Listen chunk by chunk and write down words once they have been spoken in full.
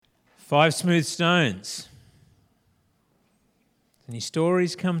5 smooth stones. Any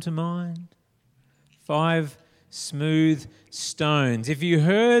stories come to mind? 5 smooth stones. If you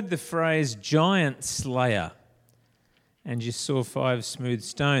heard the phrase giant slayer and you saw 5 smooth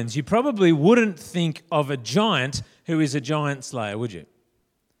stones, you probably wouldn't think of a giant who is a giant slayer, would you?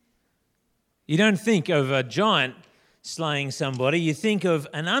 You don't think of a giant slaying somebody, you think of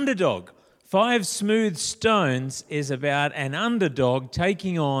an underdog. 5 smooth stones is about an underdog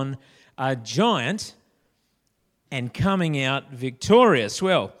taking on a giant and coming out victorious.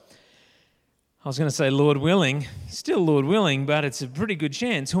 Well, I was going to say Lord willing, still Lord willing, but it's a pretty good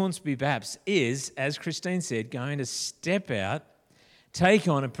chance Hornsby Baps is, as Christine said, going to step out, take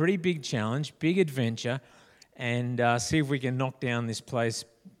on a pretty big challenge, big adventure, and see if we can knock down this place,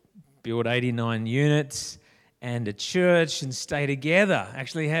 build 89 units and a church and stay together.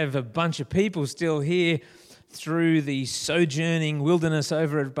 Actually have a bunch of people still here through the sojourning wilderness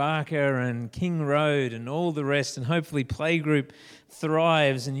over at Barker and King Road and all the rest, and hopefully playgroup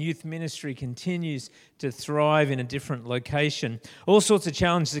thrives and youth ministry continues to thrive in a different location. All sorts of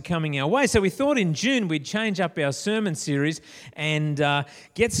challenges are coming our way. So we thought in June we'd change up our sermon series and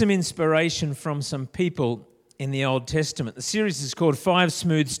get some inspiration from some people in the Old Testament. The series is called 5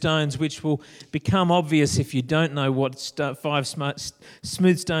 Smooth Stones, which will become obvious if you don't know what 5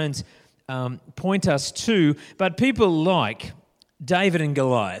 smooth stones point us to. But people like David and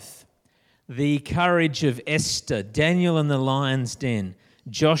Goliath, the courage of Esther, Daniel in the lion's den,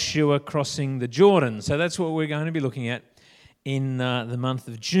 Joshua crossing the Jordan. So that's what we're going to be looking at in the month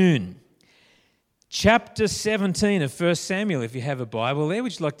of June. Chapter 17 of 1 Samuel, if you have a Bible there,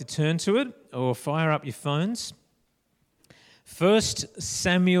 would you like to turn to it or fire up your phones? 1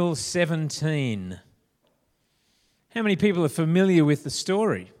 Samuel 17. How many people are familiar with the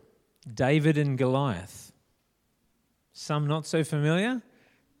story? David and Goliath. Some not so familiar?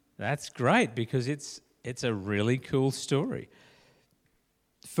 That's great because it's a really cool story.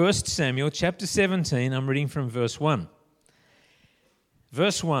 1 Samuel chapter 17, I'm reading from verse 1.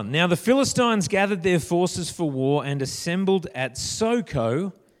 Verse 1, Now the Philistines gathered their forces for war and assembled at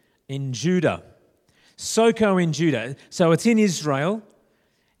Soko in Judah. Soko in Judah. So it's in Israel.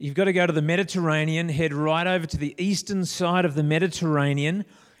 You've got to go to the Mediterranean, head right over to the eastern side of the Mediterranean,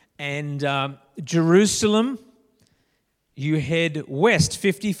 and Jerusalem, you head west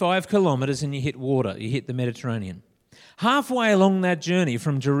 55 kilometres and you hit water, you hit the Mediterranean. Halfway along that journey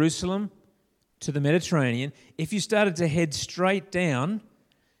from Jerusalem to the Mediterranean, if you started to head straight down,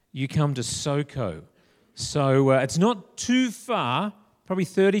 you come to Soko. So it's not too far, probably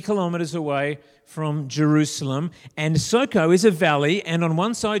 30 kilometres away from Jerusalem. And Soko is a valley, and on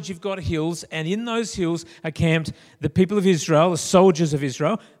one side you've got hills, and in those hills are camped the people of Israel, the soldiers of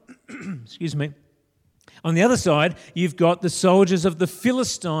Israel. Excuse me. On the other side, you've got the soldiers of the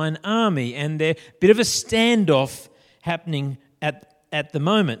Philistine army, and they're a bit of a standoff happening at the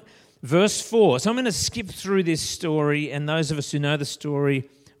moment. Verse 4. So I'm going to skip through this story, and those of us who know the story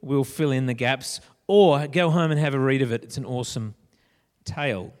will fill in the gaps, or go home and have a read of it. It's an awesome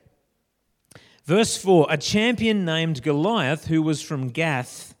tale. Verse 4. A champion named Goliath, who was from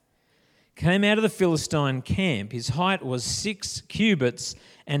Gath, came out of the Philistine camp. His height was 6 cubits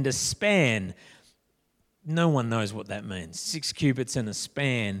and a span. No one knows what that means. 6 cubits and a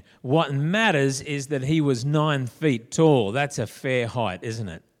span. What matters is that he was 9 feet tall. That's a fair height, isn't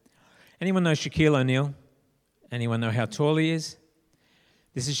it? Anyone know Shaquille O'Neal? Anyone know how tall he is?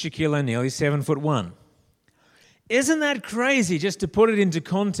 This is Shaquille O'Neal. He's 7'1". Isn't that crazy? Just to put it into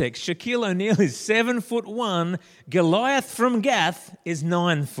context, Shaquille O'Neal is 7'1". Goliath from Gath is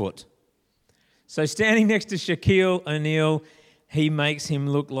 9 foot. So standing next to Shaquille O'Neal, he makes him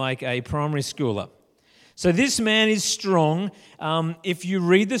look like a primary schooler. So this man is strong. If you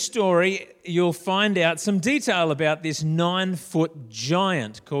read the story, you'll find out some detail about this 9-foot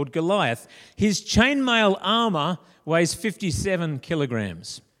giant called Goliath. His chainmail armor weighs 57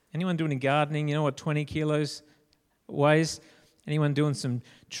 kilograms. Anyone doing any gardening? You know what 20 kilos weighs? Anyone doing some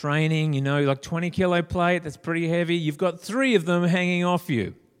training? You know, like 20 kilo plate, that's pretty heavy. You've got 3 of them hanging off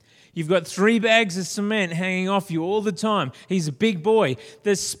you. You've got 3 bags of cement hanging off you all the time. He's a big boy.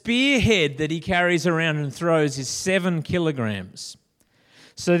 The spearhead that he carries around and throws is 7 kilograms.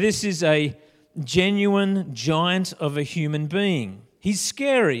 So this is a genuine giant of a human being. He's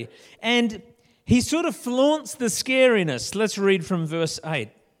scary. And he sort of flaunts the scariness. Let's read from verse 8.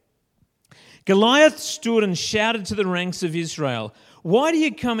 Goliath stood and shouted to the ranks of Israel, "Why do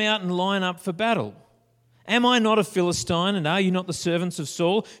you come out and line up for battle? Am I not a Philistine, and are you not the servants of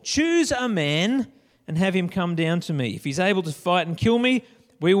Saul? Choose a man and have him come down to me. If he's able to fight and kill me,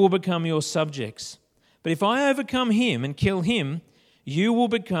 we will become your subjects. But if I overcome him and kill him, You will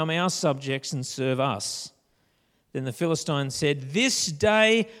become our subjects and serve us." Then the Philistine said, "This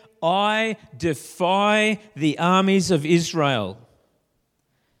day I defy the armies of Israel.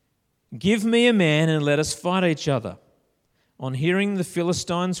 Give me a man and let us fight each other." On hearing the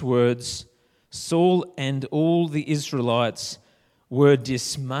Philistine's words, Saul and all the Israelites were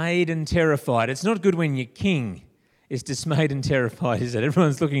dismayed and terrified. It's not good when your king is dismayed and terrified, is it?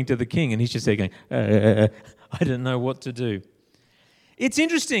 Everyone's looking to the king and he's just there going, I don't know what to do. It's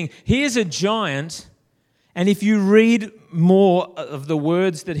interesting. Here's a giant, and if you read more of the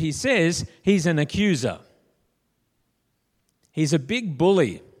words that he says, he's an accuser. He's a big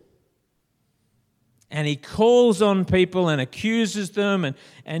bully. And he calls on people and accuses them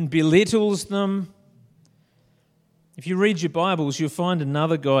and belittles them. If you read your Bibles, you'll find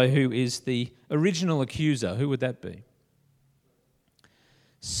another guy who is the original accuser. Who would that be?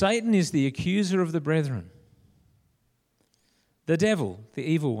 Satan is the accuser of the brethren. The devil, the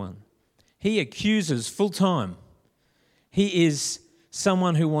evil one. He accuses full time. He is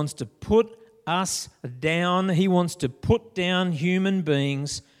someone who wants to put us down. He wants to put down human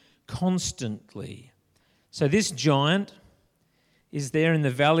beings constantly. So this giant is there in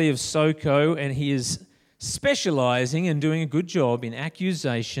the valley of Soko, and he is specialising and doing a good job in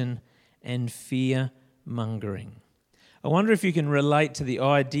accusation and fear-mongering. I wonder if you can relate to the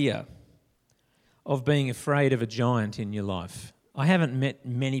idea of being afraid of a giant in your life. I haven't met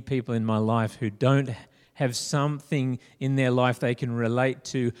many people in my life who don't have something in their life they can relate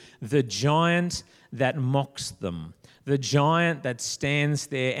to. The giant that mocks them, the giant that stands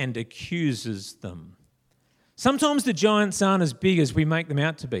there and accuses them. Sometimes the giants aren't as big as we make them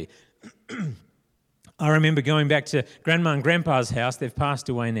out to be. I remember going back to Grandma and Grandpa's house. They've passed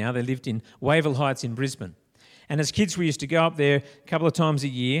away now. They lived in Wavell Heights in Brisbane. And as kids, we used to go up there a couple of times a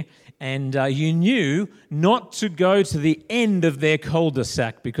year, and you knew not to go to the end of their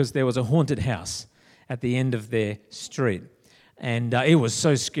cul-de-sac because there was a haunted house at the end of their street. And it was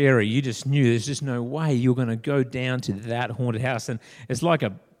so scary. You just knew there's just no way you're going to go down to that haunted house. And it's like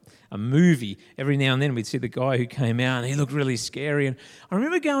a movie. Every now and then we'd see the guy who came out and he looked really scary. And I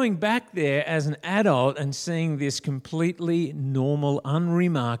remember going back there as an adult and seeing this completely normal,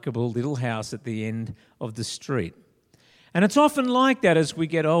 unremarkable little house at the end of the street. And it's often like that as we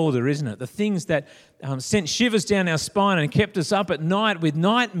get older, isn't it? The things that sent shivers down our spine and kept us up at night with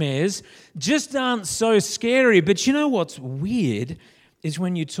nightmares just aren't so scary. But you know what's weird is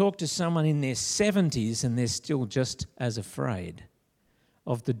when you talk to someone in their 70s and they're still just as afraid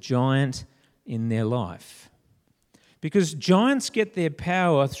of the giant in their life. Because giants get their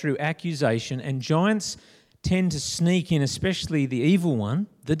power through accusation, and giants tend to sneak in, especially the evil one,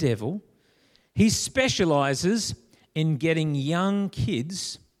 the devil. He specialises in getting young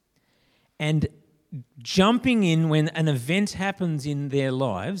kids and jumping in when an event happens in their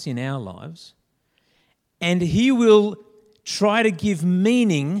lives, in our lives, and he will try to give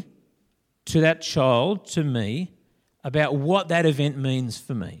meaning to that child, to me, about what that event means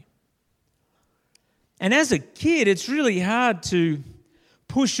for me. And as a kid, it's really hard to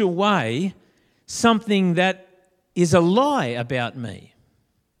push away something that is a lie about me.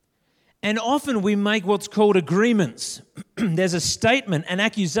 And often we make what's called agreements. There's a statement, an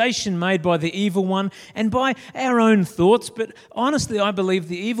accusation made by the evil one and by our own thoughts, but honestly, I believe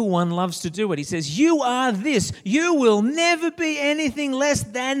the evil one loves to do it. He says, "You are this. You will never be anything less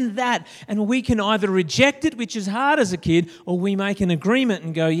than that." And we can either reject it, which is hard as a kid, or we make an agreement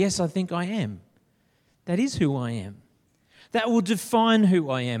and go, "Yes, I think I am. That is who I am. That will define who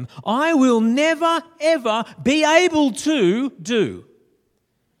I am. I will never, ever be able to do."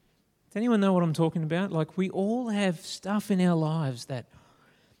 Does anyone know what I'm talking about? Like, we all have stuff in our lives that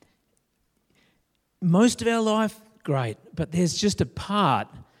most of our life, great, but there's just a part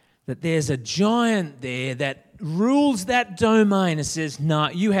that there's a giant there that rules that domain and says, "No,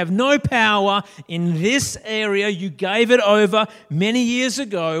 you have no power in this area. You gave it over many years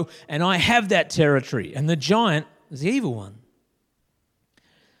ago, and I have that territory." And the giant is the evil one.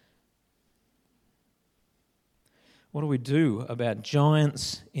 What do we do about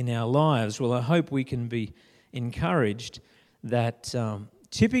giants in our lives? Well, I hope we can be encouraged that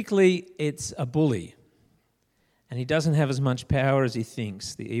typically it's a bully and he doesn't have as much power as he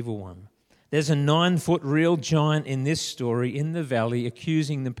thinks, the evil one. There's a 9-foot real giant in this story in the valley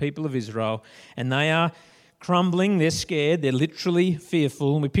accusing the people of Israel, and they are crumbling, they're scared, they're literally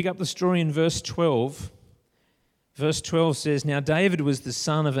fearful. And we pick up the story in verse 12. Verse 12 says, "Now David was the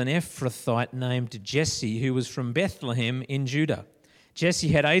son of an Ephrathite named Jesse, who was from Bethlehem in Judah. Jesse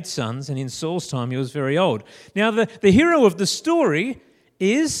had 8 sons, and in Saul's time he was very old." Now the hero of the story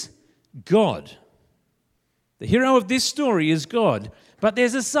is God. The hero of this story is God, but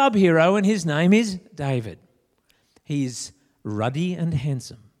there's a sub-hero and his name is David. He's ruddy and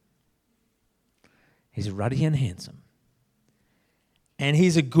handsome. He's ruddy and handsome. And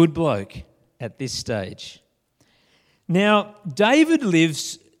he's a good bloke at this stage. Now, David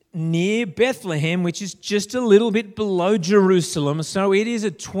lives near Bethlehem, which is just a little bit below Jerusalem. So it is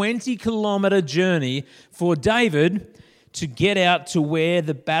a 20-kilometre journey for David to get out to where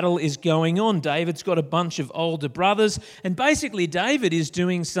the battle is going on. David's got a bunch of older brothers, and basically David is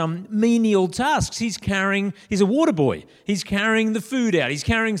doing some menial tasks. He's a water boy. He's carrying the food out. He's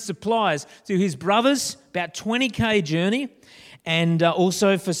carrying supplies to his brothers, about 20k journey, and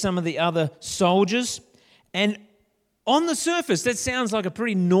also for some of the other soldiers. And on the surface, that sounds like a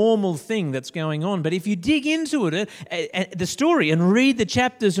pretty normal thing that's going on. But if you dig into it, the story, and read the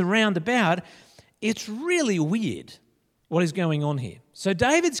chapters around about, it's really weird what is going on here. So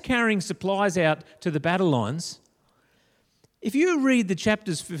David's carrying supplies out to the battle lines. If you read the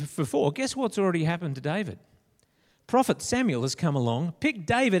chapters before, guess what's already happened to David? Prophet Samuel has come along, picked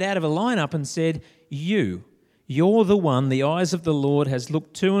David out of a lineup and said, You're the one the eyes of the Lord has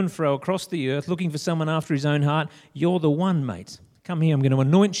looked to and fro across the earth, looking for someone after his own heart. You're the one, mate. Come here, I'm going to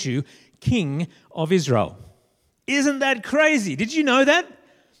anoint you King of Israel. Isn't that crazy? Did you know that?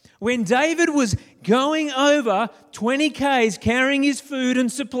 When David was going over 20 k's carrying his food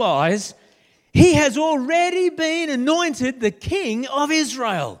and supplies, he has already been anointed the King of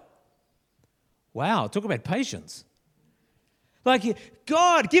Israel. Wow, talk about patience. Like,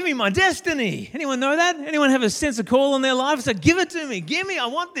 God, give me my destiny. Anyone know that? Anyone have a sense of call in their life? So give it to me. Give me. I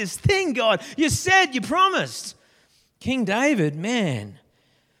want this thing, God. You said, you promised. King David, man.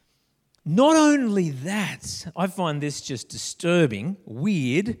 Not only that, I find this just disturbing,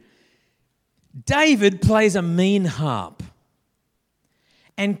 weird. David plays a mean harp.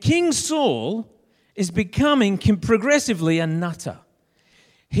 And King Saul is becoming progressively a nutter.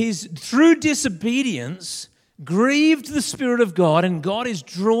 He's, through disobedience, grieved the Spirit of God, and God is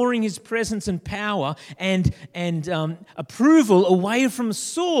drawing his presence and power and approval away from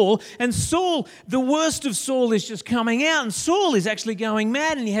Saul. And Saul, the worst of Saul is just coming out, and Saul is actually going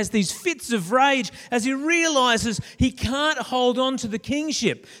mad, and he has these fits of rage as he realizes he can't hold on to the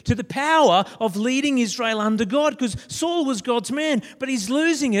kingship, to the power of leading Israel under God, because Saul was God's man, but he's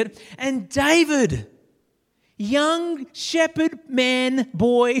losing it. And David, young shepherd man,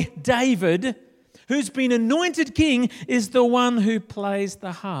 boy David, who's been anointed king, is the one who plays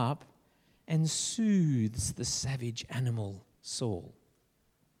the harp and soothes the savage animal Saul.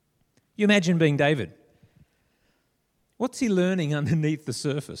 You imagine being David. What's he learning underneath the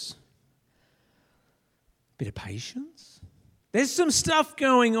surface? Bit of patience. There's some stuff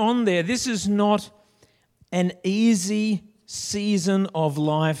going on there. This is not an easy season of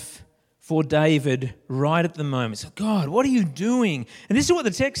life for David right at the moment. So, God, what are you doing? And this is what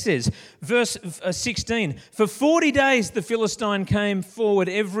the text says, verse 16. For 40 days the Philistine came forward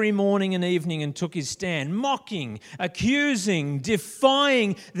every morning and evening and took his stand, mocking, accusing,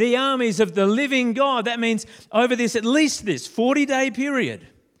 defying the armies of the living God. That means over this, at least this 40-day period,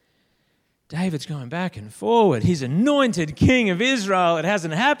 David's going back and forward. He's anointed king of Israel. It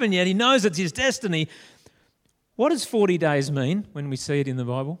hasn't happened yet. He knows it's his destiny. What does 40 days mean when we see it in the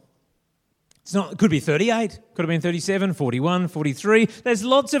Bible? It could be 38, could have been 37, 41, 43. There's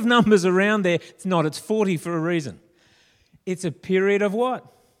lots of numbers around there. It's not, it's 40 for a reason. It's a period of what?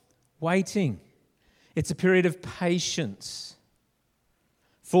 Waiting. It's a period of patience.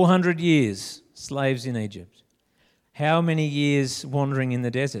 400 years, slaves in Egypt. How many years wandering in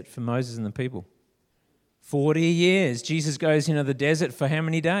the desert for Moses and the people? 40 years. Jesus goes into the desert for how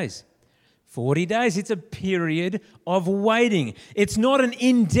many days? 40 days. It's a period of waiting. It's not an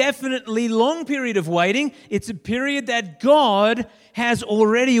indefinitely long period of waiting. It's a period that God has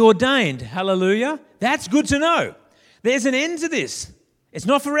already ordained. Hallelujah. That's good to know. There's an end to this. It's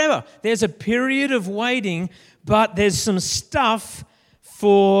not forever. There's a period of waiting, but there's some stuff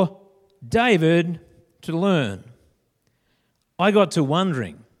for David to learn. I got to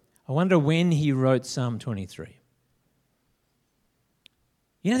wondering, I wonder when he wrote Psalm 23.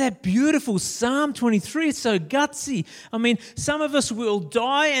 You know that beautiful Psalm 23? It's so gutsy. I mean, some of us will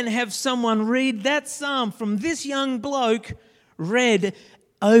die and have someone read that psalm from this young bloke read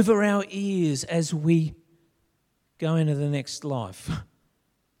over our ears as we go into the next life.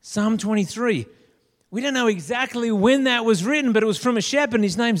 Psalm 23. We don't know exactly when that was written, but it was from a shepherd, and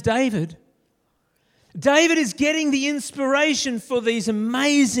his name's David. David is getting the inspiration for these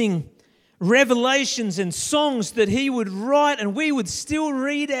amazing revelations and songs that he would write, and we would still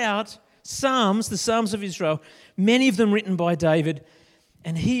read out Psalms, the Psalms of Israel, many of them written by David,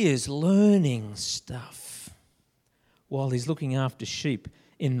 and he is learning stuff. while he's looking after sheep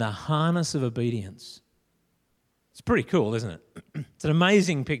in the harness of obedience. It's pretty cool, isn't it? It's an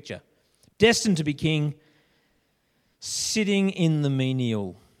amazing picture. Destined to be king, sitting in the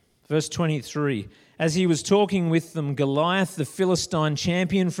menial. Verse 23, as he was talking with them, Goliath, the Philistine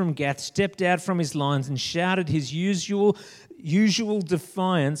champion from Gath, stepped out from his lines and shouted his usual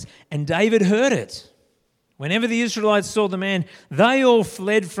defiance, and David heard it. Whenever the Israelites saw the man, they all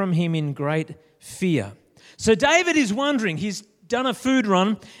fled from him in great fear. So David is wondering, he's done a food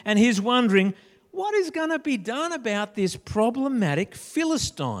run, and he's wondering, what is going to be done about this problematic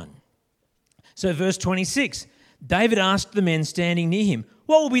Philistine? So verse 26, David asked the men standing near him,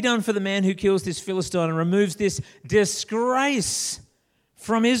 what will be done for the man who kills this Philistine and removes this disgrace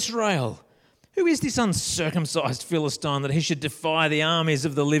from Israel? Who is this uncircumcised Philistine that he should defy the armies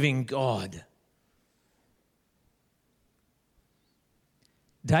of the living God?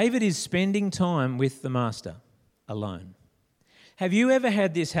 David is spending time with the Master alone. Have you ever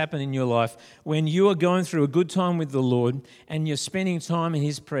had this happen in your life when you are going through a good time with the Lord and you're spending time in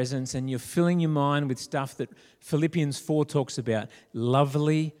His presence and you're filling your mind with stuff that Philippians 4 talks about?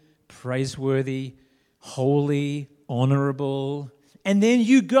 Lovely, praiseworthy, holy, honourable. And then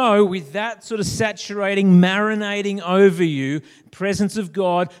you go with that sort of saturating, marinating over you, presence of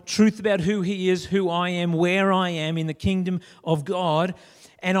God, truth about who He is, who I am, where I am in the kingdom of God.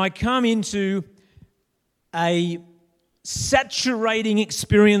 And I come into a saturating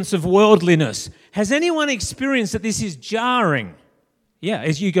experience of worldliness. Has anyone experienced that this is jarring? Yeah,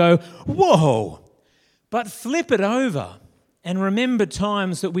 as you go, whoa. But flip it over and remember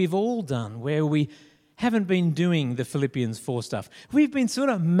times that we've all done where we haven't been doing the Philippians 4 stuff. We've been sort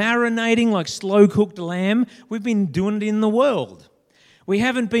of marinating like slow-cooked lamb. We've been doing it in the world. We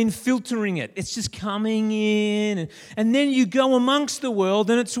haven't been filtering it. It's just coming in. And then you go amongst the world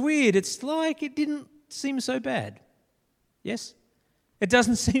and it's weird. It's like it didn't seem so bad. Yes? It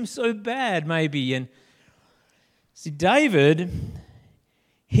doesn't seem so bad, maybe. And see, David,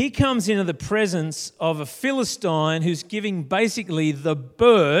 he comes into the presence of a Philistine who's giving basically the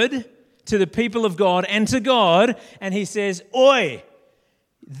bird to the people of God and to God, and he says, oi,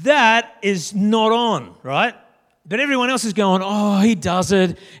 that is not on, right? But everyone else is going, oh, he does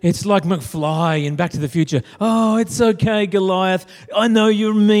it. It's like McFly in Back to the Future. Oh, it's okay, Goliath. I know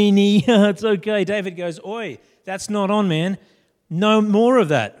you're meanie. It's okay. David goes, oi, that's not on, man. No more of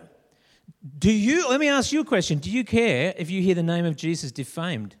that. Let me ask you a question. Do you care if you hear the name of Jesus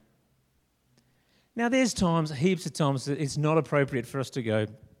defamed? Now, there's times, heaps of times, that it's not appropriate for us to go,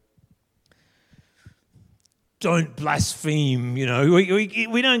 don't blaspheme, you know.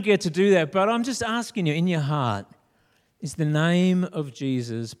 We don't get to do that. But I'm just asking you, in your heart, is the name of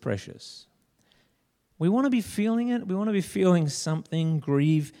Jesus precious? We want to be feeling it. We want to be feeling something,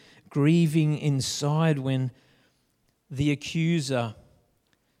 grieving inside when the accuser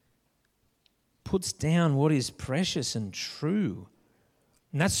puts down what is precious and true.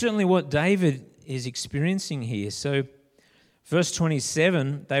 And that's certainly what David is experiencing here. So, verse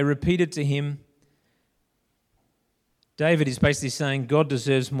 27, they repeated to him, David is basically saying God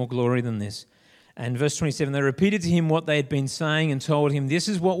deserves more glory than this. And verse 27, they repeated to him what they had been saying and told him, this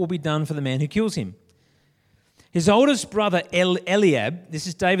is what will be done for the man who kills him. His oldest brother, Eliab, this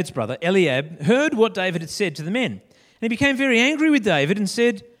is David's brother, Eliab, heard what David had said to the men. And he became very angry with David and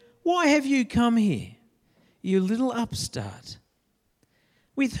said, why have you come here, you little upstart?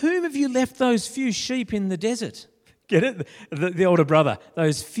 With whom have you left those few sheep in the desert? Get it? The older brother,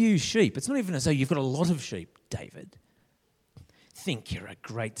 those few sheep. It's not even as though you've got a lot of sheep, David. Think you're a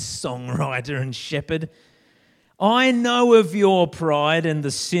great songwriter and shepherd. I know of your pride and the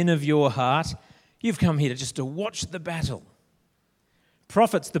sin of your heart. You've come here just to watch the battle.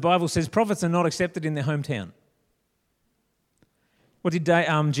 Prophets, the Bible says, prophets are not accepted in their hometown. What did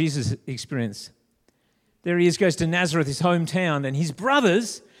Jesus experience? There he is, goes to Nazareth, his hometown, and his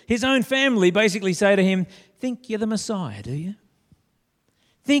brothers, his own family, basically say to him, think you're the Messiah, do you?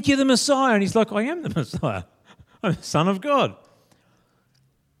 Think you're the Messiah. And he's like, I am the Messiah. I'm the Son of God.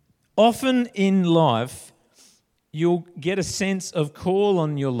 Often in life, you'll get a sense of call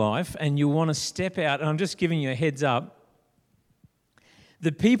on your life and you'll want to step out. And I'm just giving you a heads up.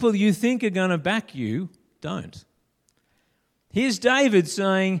 The people you think are going to back you don't. Here's David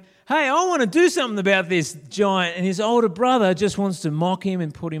saying, hey, I want to do something about this giant. And his older brother just wants to mock him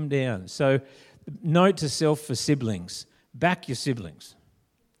and put him down. So note to self for siblings. Back your siblings.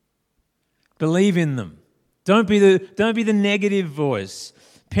 Believe in them. Don't be the negative voice.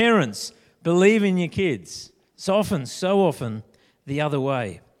 Parents, believe in your kids. So often, the other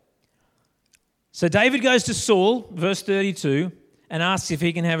way. So David goes to Saul, verse 32, and asks if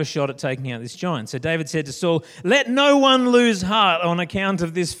he can have a shot at taking out this giant. So David said to Saul, "Let no one lose heart on account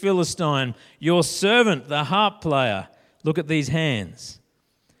of this Philistine, your servant, the harp player. Look at these hands.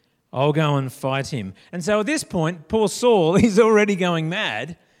 I'll go and fight him." And so at this point, poor Saul, he's already going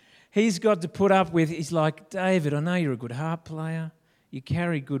mad. He's got to put up with, he's like, "David, I know you're a good harp player. You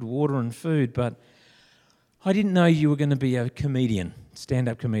carry good water and food, but I didn't know you were going to be a comedian,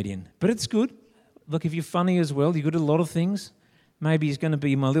 stand-up comedian. But it's good. Look, if you're funny as well, you're good at a lot of things. Maybe he's going to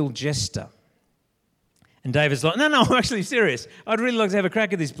be my little jester." And David's like, no, I'm actually serious. I'd really like to have a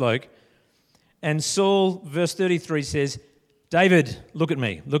crack at this bloke. And Saul, verse 33 says, "David, look at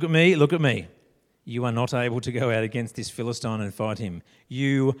me, look at me, look at me. You are not able to go out against this Philistine and fight him.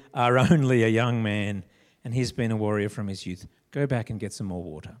 You are only a young man, and he's been a warrior from his youth. Go back and get some more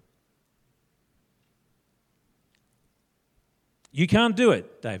water." You can't do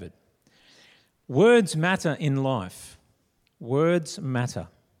it, David. Words matter in life. Words matter.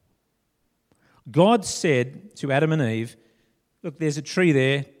 God said to Adam and Eve, "Look, there's a tree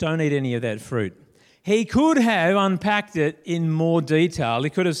there. Don't eat any of that fruit." He could have unpacked it in more detail.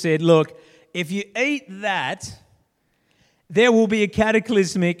 He could have said, "Look, if you eat that, there will be a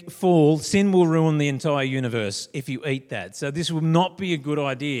cataclysmic fall. Sin will ruin the entire universe if you eat that. So this will not be a good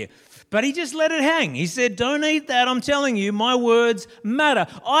idea." But he just let it hang. He said, "Don't eat that. I'm telling you, my words matter.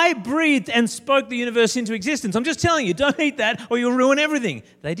 I breathed and spoke the universe into existence. I'm just telling you, don't eat that or you'll ruin everything."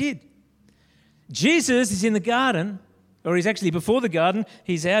 They did. Jesus is in the garden, or he's actually before the garden.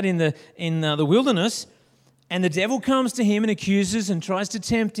 He's out in the wilderness, and the devil comes to him and accuses and tries to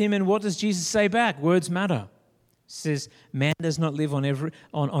tempt him. And what does Jesus say back? Words matter. He says, "Man does not live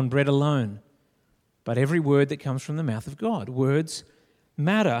on bread alone, but every word that comes from the mouth of God." Words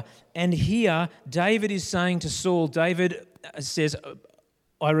matter. And here, David is saying to Saul, David says,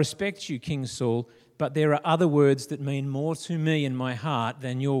 "I respect you, King Saul, but there are other words that mean more to me in my heart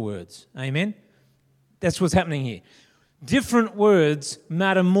than your words." Amen? That's what's happening here. Different words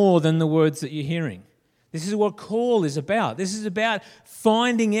matter more than the words that you're hearing. This is what call is about. This is about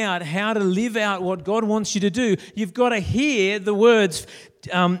finding out how to live out what God wants you to do. You've got to hear the words.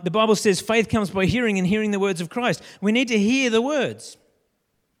 The Bible says faith comes by hearing, and hearing the words of Christ. We need to hear the words.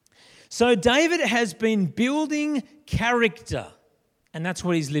 So David has been building character, and that's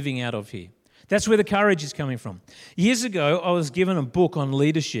what he's living out of here. That's where the courage is coming from. Years ago, I was given a book on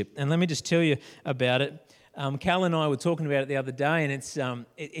leadership, and let me just tell you about it. Cal and I were talking about it the other day, and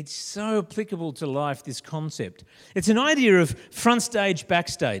it's so applicable to life, this concept. It's an idea of front stage,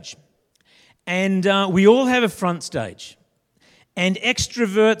 backstage. And we all have a front stage. And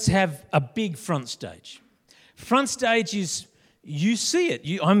extroverts have a big front stage. Front stage is, you see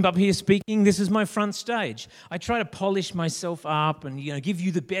it. I'm up here speaking, this is my front stage. I try to polish myself up and give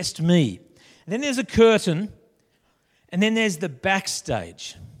you the best me. And then there's a curtain, and then there's the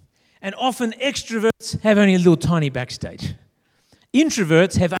backstage. And often extroverts have only a little tiny backstage.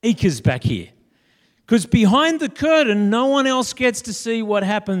 Introverts have acres back here. Because behind the curtain, no one else gets to see what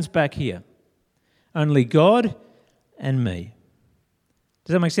happens back here. Only God and me.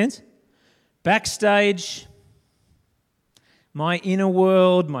 Does that make sense? Backstage, my inner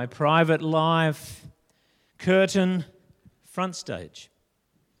world, my private life. Curtain, front stage.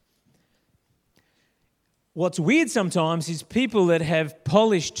 What's weird sometimes is people that have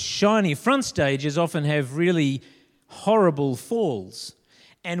polished, shiny front stages often have really horrible falls.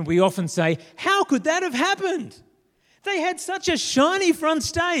 And we often say, how could that have happened? They had such a shiny front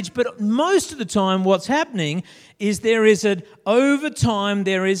stage. But most of the time what's happening is over time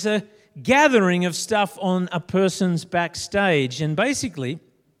there is a gathering of stuff on a person's backstage. And basically,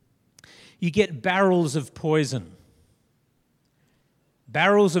 you get barrels of poison.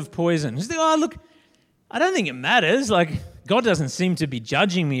 Barrels of poison. You think, oh, look, I don't think it matters. God doesn't seem to be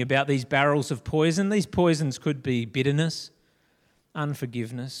judging me about these barrels of poison. These poisons could be bitterness,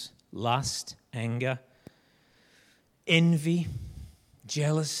 unforgiveness, lust, anger, envy,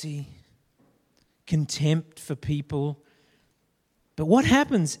 jealousy, contempt for people. But what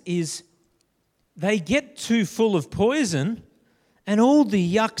happens is they get too full of poison and all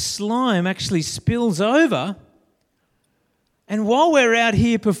the yuck slime actually spills over. And while we're out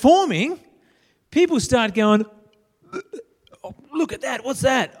here performing, people start going, oh, look at that, what's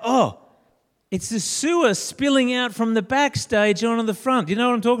that? Oh, it's the sewer spilling out from the backstage onto the front. You know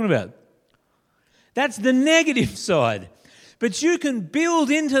what I'm talking about? That's the negative side. But you can build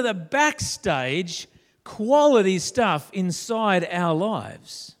into the backstage quality stuff inside our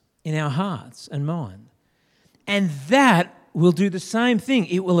lives, in our hearts and mind. And that will do the same thing.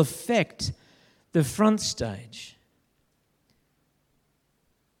 It will affect the front stage.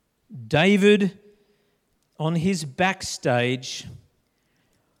 David, on his backstage,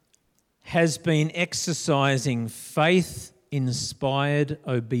 has been exercising faith-inspired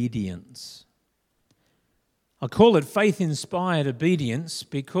obedience. I call it faith-inspired obedience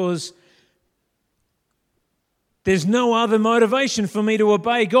because there's no other motivation for me to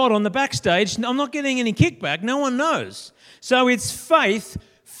obey God on the backstage. I'm not getting any kickback. No one knows. So it's faith.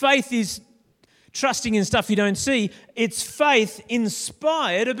 Faith is trusting in stuff you don't see. It's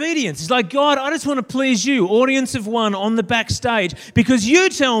faith-inspired obedience. It's like, God, I just want to please you, audience of one on the backstage, because you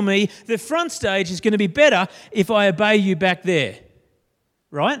tell me the front stage is going to be better if I obey you back there.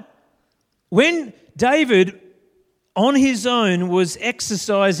 Right? When David on his own was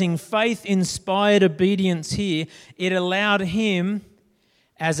exercising faith-inspired obedience here, it allowed him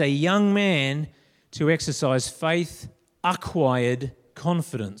as a young man to exercise faith-acquired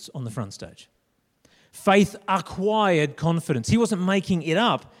confidence on the front stage. Faith-acquired confidence. He wasn't making it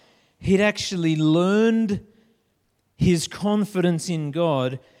up. He'd actually learned his confidence in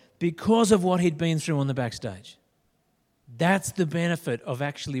God because of what he'd been through on the backstage. That's the benefit of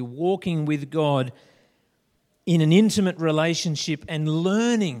actually walking with God in an intimate relationship and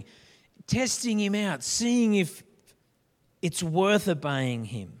learning, testing him out, seeing if it's worth obeying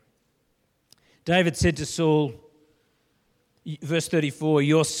him. David said to Saul, verse 34,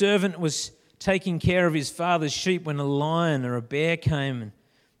 your servant was taking care of his father's sheep when a lion or a bear came and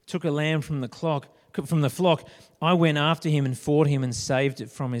took a lamb from the flock. I went after him and fought him and saved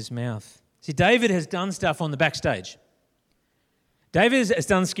it from his mouth. See, David has done stuff on the backstage. David has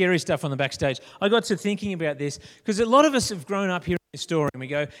done scary stuff on the backstage. I got to thinking about this because a lot of us have grown up hearing this story and we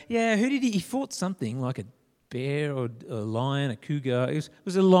go, yeah, who did he? He fought something like a bear or a lion, a cougar. It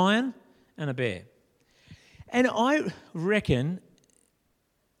was a lion and a bear. And I reckon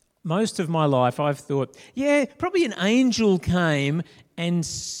most of my life I've thought, yeah, probably an angel came and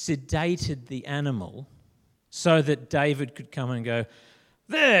sedated the animal so that David could come and go,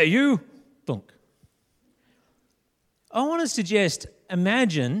 there, you, thunk. I want to suggest,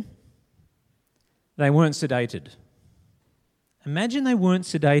 imagine they weren't sedated. Imagine they weren't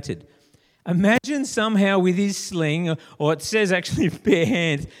sedated. Imagine somehow with his sling, or it says actually bare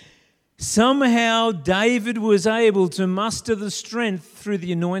hands, somehow David was able to muster the strength through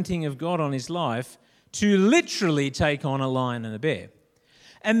the anointing of God on his life to literally take on a lion and a bear.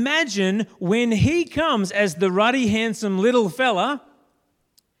 Imagine when he comes as the ruddy, handsome little fella,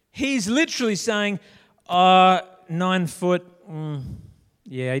 he's literally saying, 9 foot,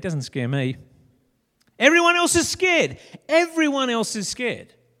 yeah, he doesn't scare me. Everyone else is scared. Everyone else is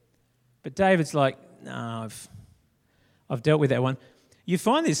scared. But David's like, no, I've dealt with that one. You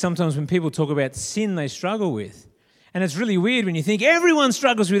find this sometimes when people talk about sin they struggle with. And it's really weird when you think everyone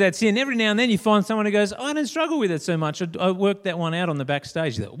struggles with that sin. Every now and then you find someone who goes, I don't struggle with it so much. I worked that one out on the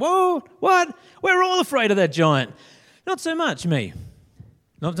backstage. They're, whoa, what? We're all afraid of that giant. Not so much me.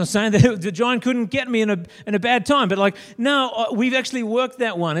 Not saying that the giant couldn't get me in a bad time, but like, no, we've actually worked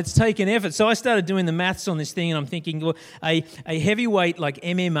that one. It's taken effort. So I started doing the maths on this thing, and I'm thinking, well, a heavyweight like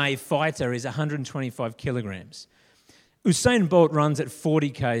MMA fighter is 125 kilograms. Usain Bolt runs at 40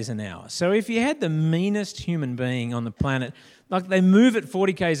 k's an hour. So if you had the meanest human being on the planet, like they move at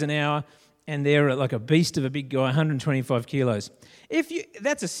 40 k's an hour, and they're like a beast of a big guy, 125 kilos.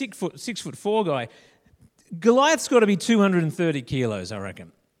 That's a 6'4" guy. Goliath's got to be 230 kilos, I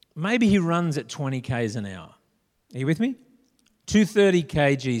reckon. Maybe he runs at 20 k's an hour. Are you with me? 230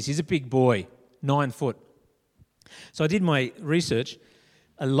 kgs. He's a big boy, 9 foot. So I did my research.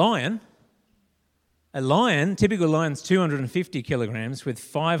 A lion, typical lion's 250 kilograms with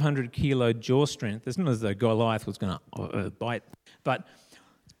 500 kilo jaw strength. It's not as though Goliath was going to bite. But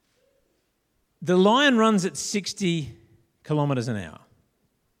the lion runs at 60 kilometres an hour.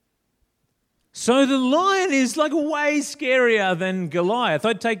 So the lion is like way scarier than Goliath.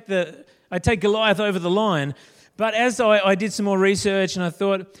 I'd take Goliath over the lion. But as I did some more research and I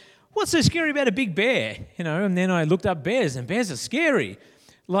thought, what's so scary about a big bear? And then I looked up bears, and bears are scary.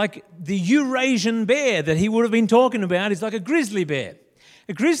 Like the Eurasian bear that he would have been talking about is like a grizzly bear.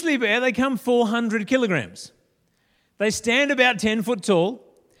 A grizzly bear, they come 400 kilograms. They stand about 10 foot tall.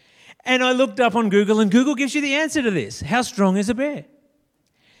 And I looked up on Google, and Google gives you the answer to this. How strong is a bear?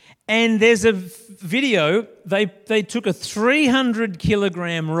 And there's a video, they took a 300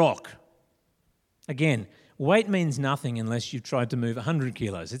 kilogram rock. Again, weight means nothing unless you've tried to move 100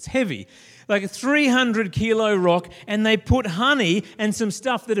 kilos. It's heavy. Like a 300 kilo rock, and they put honey and some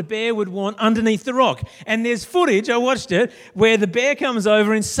stuff that a bear would want underneath the rock. And there's footage, I watched it, where the bear comes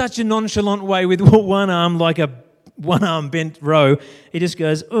over in such a nonchalant way with one arm, like a one-arm bent row. He just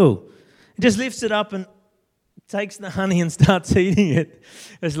goes, ooh. He just lifts it up and takes the honey and starts eating it.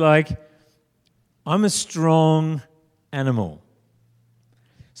 It's like, I'm a strong animal.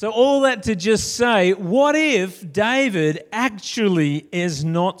 So all that to just say, what if David actually is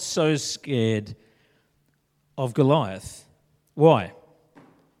not so scared of Goliath? Why?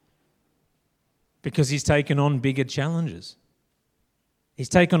 Because he's taken on bigger challenges. He's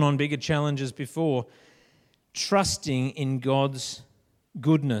taken on bigger challenges before, trusting in God's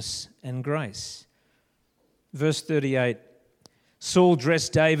goodness and grace. Verse 38, Saul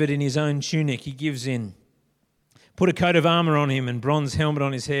dressed David in his own tunic. He gives in. Put a coat of armor on him and bronze helmet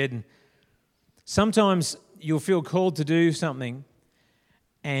on his head. And sometimes you'll feel called to do something,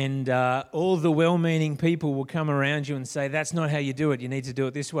 and all the well-meaning people will come around you and say, that's not how you do it. You need to do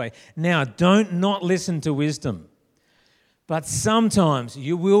it this way. Now, don't not listen to wisdom. But sometimes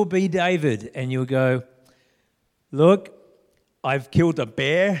you will be David and you'll go, look, I've killed a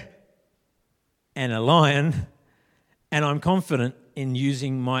bear and a lion, and I'm confident in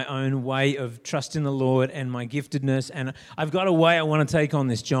using my own way of trusting the Lord and my giftedness, and I've got a way I want to take on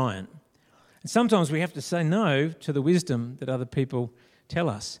this giant. And sometimes we have to say no to the wisdom that other people tell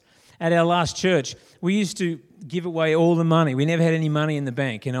us. At our last church, we used to give away all the money. We never had any money in the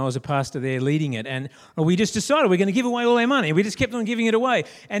bank, and I was a pastor there leading it. And we just decided we're going to give away all our money. We just kept on giving it away.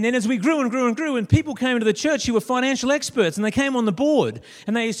 And then as we grew and grew and grew, and people came to the church who were financial experts, and they came on the board,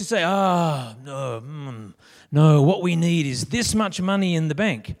 and they used to say, no, what we need is this much money in the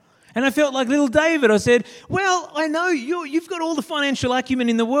bank. And I felt like little David. I said, well, I know you've got all the financial acumen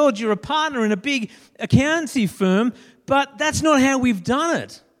in the world. You're a partner in a big accountancy firm, but that's not how we've done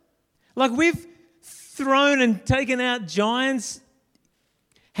it. Like, we've thrown and taken out giants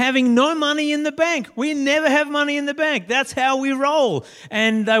having no money in the bank. We never have money in the bank. That's how we roll.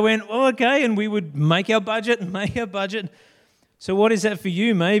 And they went, oh, okay, and we would make our budget. So what is that for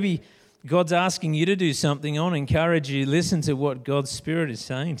you? Maybe God's asking you to do something. I want to encourage you, listen to what God's Spirit is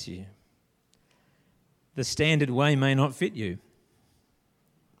saying to you. The standard way may not fit you.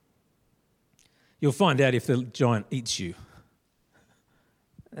 You'll find out if the giant eats you.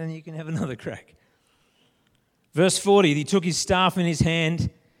 And you can have another crack. Verse 40, he took his staff in his hand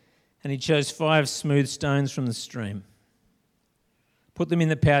and he chose 5 smooth stones from the stream, put them in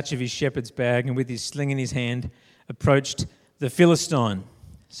the pouch of his shepherd's bag, and with his sling in his hand approached the Philistine.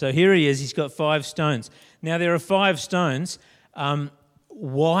 So here he is, he's got 5 stones. Now there are 5 stones.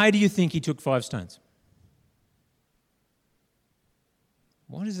 Why do you think he took 5 stones?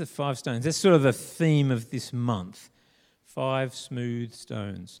 What is the 5 stones? That's sort of the theme of this month. 5 smooth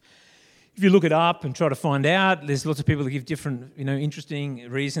stones. If you look it up and try to find out, there's lots of people that give different, interesting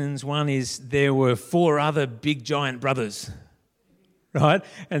reasons. One is there were 4 other big giant brothers, right?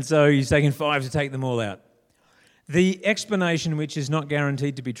 And so he's taken 5 to take them all out. The explanation, which is not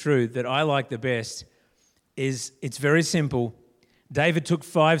guaranteed to be true, that I like the best is it's very simple. David took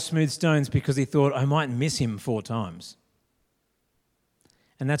 5 smooth stones because he thought, I might miss him 4 times.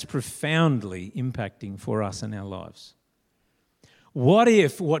 And that's profoundly impacting for us in our lives. What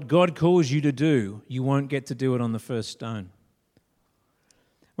if what God calls you to do, you won't get to do it on the first stone?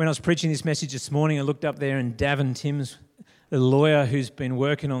 When I was preaching this message this morning, I looked up there and Davin Timms, the lawyer who's been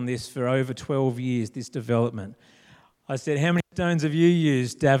working on this for over 12 years, this development. I said, how many stones have you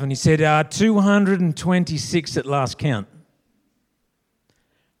used, Davin? He said, 226 at last count.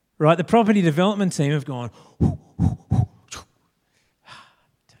 Right, the property development team have gone,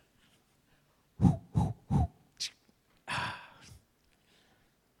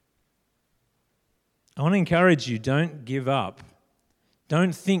 I want to encourage you, don't give up.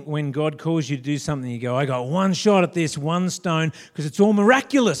 Don't think when God calls you to do something, you go, I got 1 shot at this, 1 stone, because it's all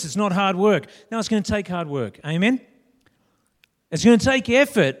miraculous. It's not hard work. No, it's going to take hard work. Amen? It's going to take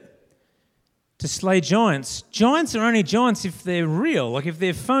effort to slay giants. Giants are only giants if they're real. Like if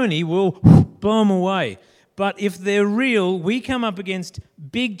they're phony, we'll blow them away. But if they're real, we come up against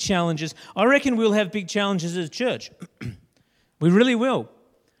big challenges. I reckon we'll have big challenges as a church. We really will.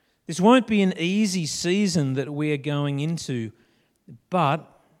 This won't be an easy season that we are going into,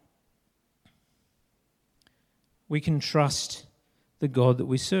 but we can trust the God that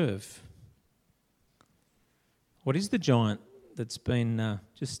we serve. What is the giant that's been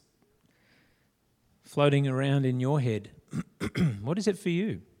just floating around in your head? What is it for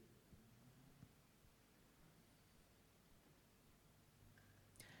you?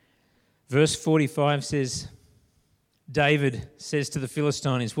 Verse 45 says, David says to the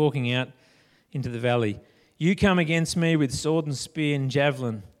Philistine, he's walking out into the valley, you come against me with sword and spear and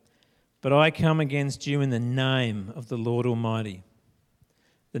javelin, but I come against you in the name of the Lord Almighty.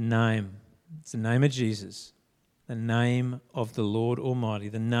 The name. It's the name of Jesus. The name of the Lord Almighty.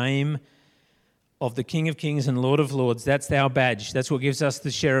 The name of the King of Kings and Lord of Lords. That's our badge. That's what gives us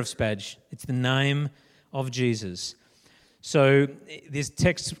the sheriff's badge. It's the name of Jesus. So this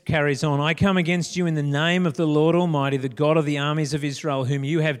text carries on. I come against you in the name of the Lord Almighty, the God of the armies of Israel, whom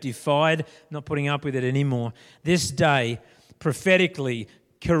you have defied, not putting up with it anymore. This day, prophetically,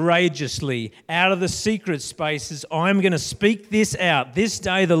 courageously, out of the secret spaces, I'm going to speak this out. This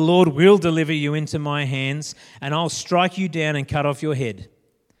day the Lord will deliver you into my hands, and I'll strike you down and cut off your head.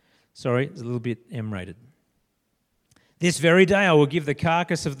 Sorry, it's a little bit M-rated. This very day I will give the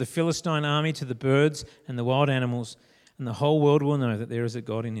carcass of the Philistine army to the birds and the wild animals, and the whole world will know that there is a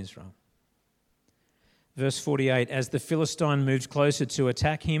God in Israel. Verse 48, as the Philistine moved closer to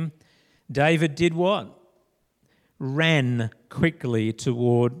attack him, David did what? Ran quickly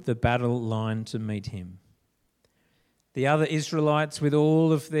toward the battle line to meet him. The other Israelites, with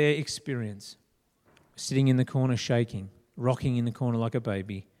all of their experience, sitting in the corner shaking, rocking in the corner like a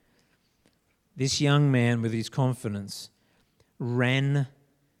baby. This young man, with his confidence, ran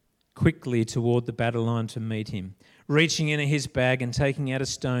quickly toward the battle line to meet him. Reaching into his bag and taking out a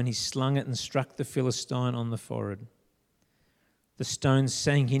stone, he slung it and struck the Philistine on the forehead. The stone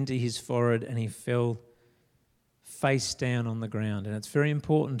sank into his forehead and he fell face down on the ground. And it's very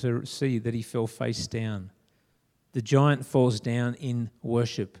important to see that he fell face down. The giant falls down in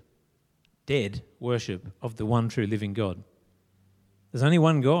worship, dead worship of the one true living God. There's only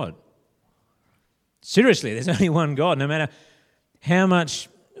one God. Seriously, there's only one God. No matter how much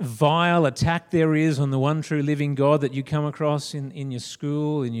vile attack there is on the one true living God that you come across in your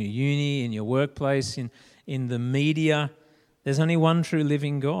school, in your uni, in your workplace, in the media, there's only one true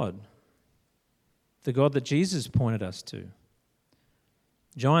living God. The God that Jesus pointed us to.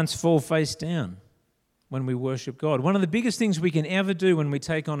 Giants fall face down when we worship God. One of the biggest things we can ever do when we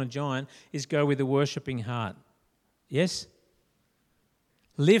take on a giant is go with a worshipping heart. Yes?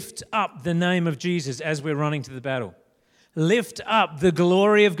 Lift up the name of Jesus as we're running to the battle. Lift up the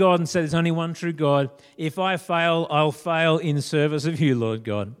glory of God and say there's only one true God. If I fail, I'll fail in service of you, Lord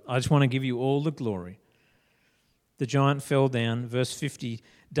God. I just want to give you all the glory. The giant fell down. Verse 50,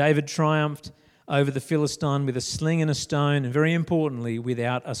 David triumphed over the Philistine with a sling and a stone, and very importantly,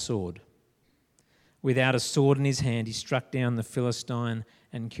 without a sword. Without a sword in his hand, he struck down the Philistine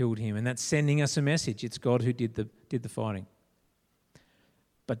and killed him. And that's sending us a message. It's God who did the fighting.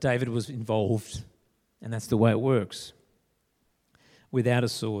 But David was involved, and that's the way it works. Without a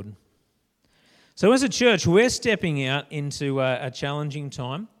sword. So as a church, we're stepping out into a challenging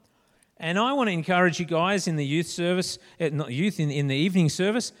time. And I want to encourage you guys in the youth service, in the evening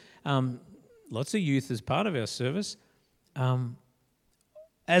service, lots of youth as part of our service.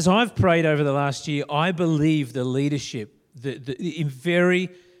 As I've prayed over the last year, I believe the leadership, the very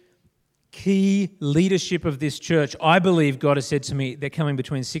key leadership of this church, I believe God has said to me, they're coming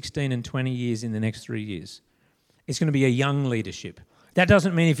between 16 and 20 years in the next 3 years. It's going to be a young leadership. That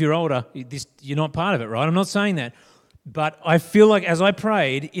doesn't mean if you're older, you're not part of it, right? I'm not saying that. But I feel like as I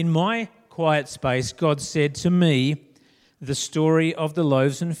prayed, in my quiet space, God said to me the story of the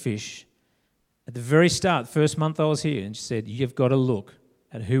loaves and fish. At the very start, first month I was here, and she said, you've got to look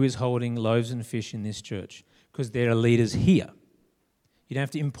at who is holding loaves and fish in this church, because there are leaders here. You don't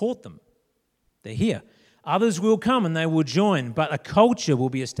have to import them. They're here. Others will come and they will join, but a culture will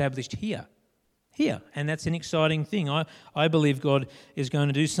be established here. And that's an exciting thing. I believe God is going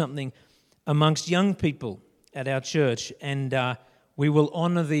to do something amongst young people at our church, and we will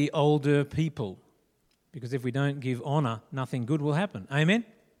honour the older people, because if we don't give honour, nothing good will happen. Amen?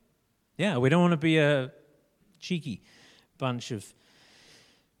 Yeah, we don't want to be a cheeky bunch of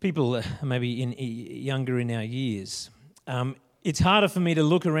people maybe younger in our years. It's harder for me to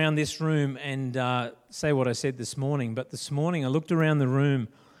look around this room and say what I said this morning, but this morning I looked around the room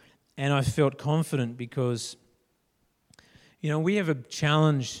and I felt confident because, we have a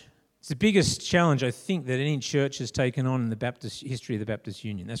challenge. It's the biggest challenge, I think, that any church has taken on in the Baptist history of the Baptist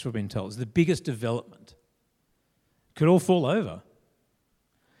Union. That's what I've been told. It's the biggest development. It could all fall over.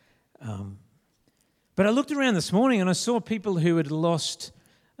 But I looked around this morning and I saw people who had lost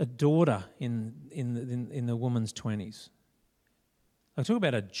a daughter in the woman's 20s. I talk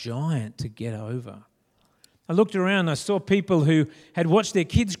about a giant to get over. I looked around and I saw people who had watched their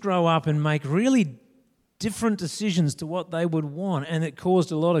kids grow up and make really different decisions to what they would want, and it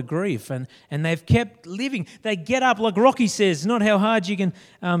caused a lot of grief, and they've kept living. They get up, like Rocky says, not how hard you can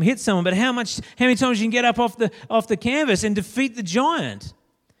hit someone, but how many times you can get up off the canvas and defeat the giant.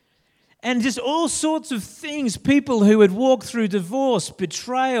 And just all sorts of things, people who had walked through divorce,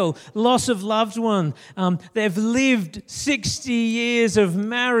 betrayal, loss of loved one. They've lived 60 years of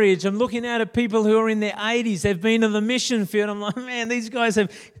marriage. I'm looking out at people who are in their 80s. They've been in the mission field. I'm like, man, these guys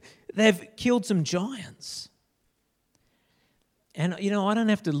they've killed some giants. And, I don't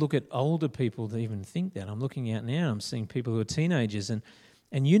have to look at older people to even think that. I'm looking out now, I'm seeing people who are teenagers, and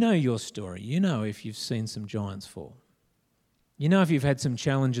you know your story. You know if you've seen some giants fall. You know if you've had some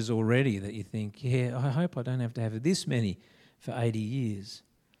challenges already that you think, yeah, I hope I don't have to have this many for 80 years.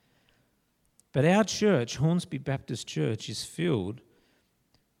 But our church, Hornsby Baptist Church, is filled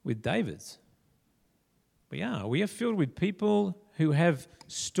with Davids. We are. We are filled with people who have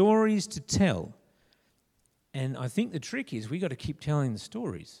stories to tell. And I think the trick is we've got to keep telling the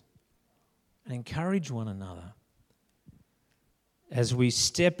stories and encourage one another as we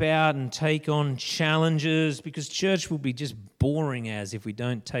step out and take on challenges, because church will be just boring as if we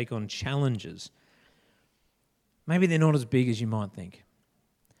don't take on challenges. Maybe they're not as big as you might think.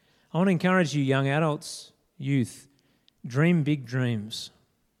 I want to encourage you, young adults, youth, dream big dreams,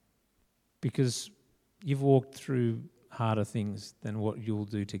 because you've walked through harder things than what you'll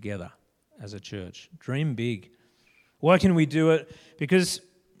do together as a church. Dream big. Why can we do it? Because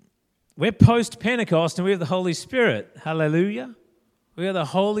we're post-Pentecost and we have the Holy Spirit. Hallelujah. We have the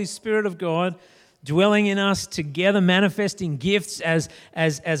Holy Spirit of God dwelling in us together, manifesting gifts as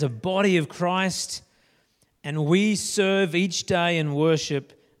a body of Christ. And we serve each day and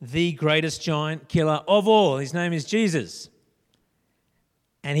worship the greatest giant killer of all. His name is Jesus.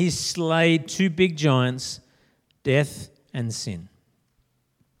 And he slayed two big giants, death and sin.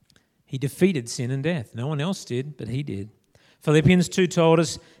 He defeated sin and death. No one else did, but he did. Philippians 2 told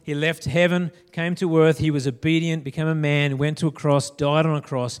us he left heaven, came to earth, he was obedient, became a man, went to a cross, died on a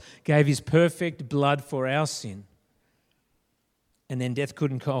cross, gave his perfect blood for our sin. And then death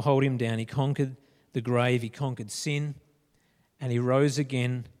couldn't hold him down. He conquered the grave, he conquered sin, and he rose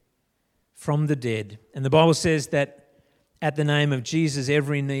again from the dead. And the Bible says that at the name of Jesus,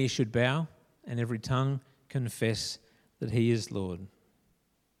 every knee should bow and every tongue confess that he is Lord.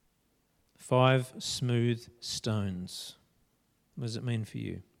 5 smooth stones. What does it mean for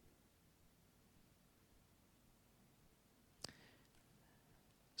you?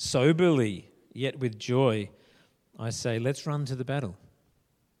 Soberly, yet with joy, I say, let's run to the battle.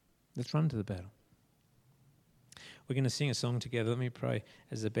 Let's run to the battle. We're going to sing a song together. Let me pray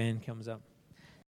as the band comes up.